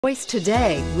Choice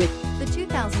today with the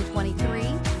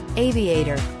 2023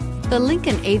 Aviator. The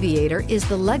Lincoln Aviator is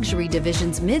the luxury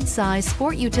division's mid-size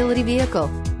sport utility vehicle.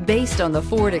 Based on the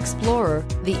Ford Explorer,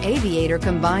 the Aviator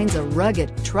combines a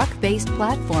rugged, truck-based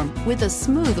platform with a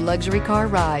smooth luxury car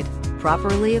ride.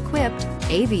 Properly equipped,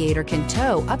 Aviator can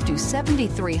tow up to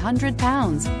 7,300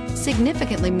 pounds,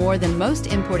 significantly more than most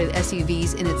imported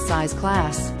SUVs in its size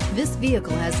class. This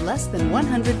vehicle has less than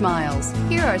 100 miles.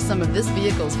 Here are some of this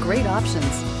vehicle's great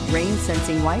options: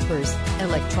 rain-sensing wipers,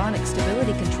 electronic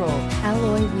stability control,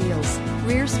 alloy wheels,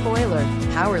 rear spoiler,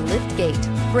 power lift gate,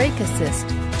 brake assist,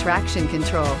 traction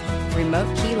control,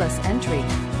 remote keyless entry,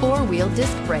 four-wheel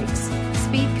disc brakes,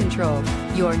 speed control.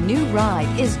 Your new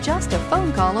ride is just a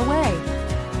phone call away.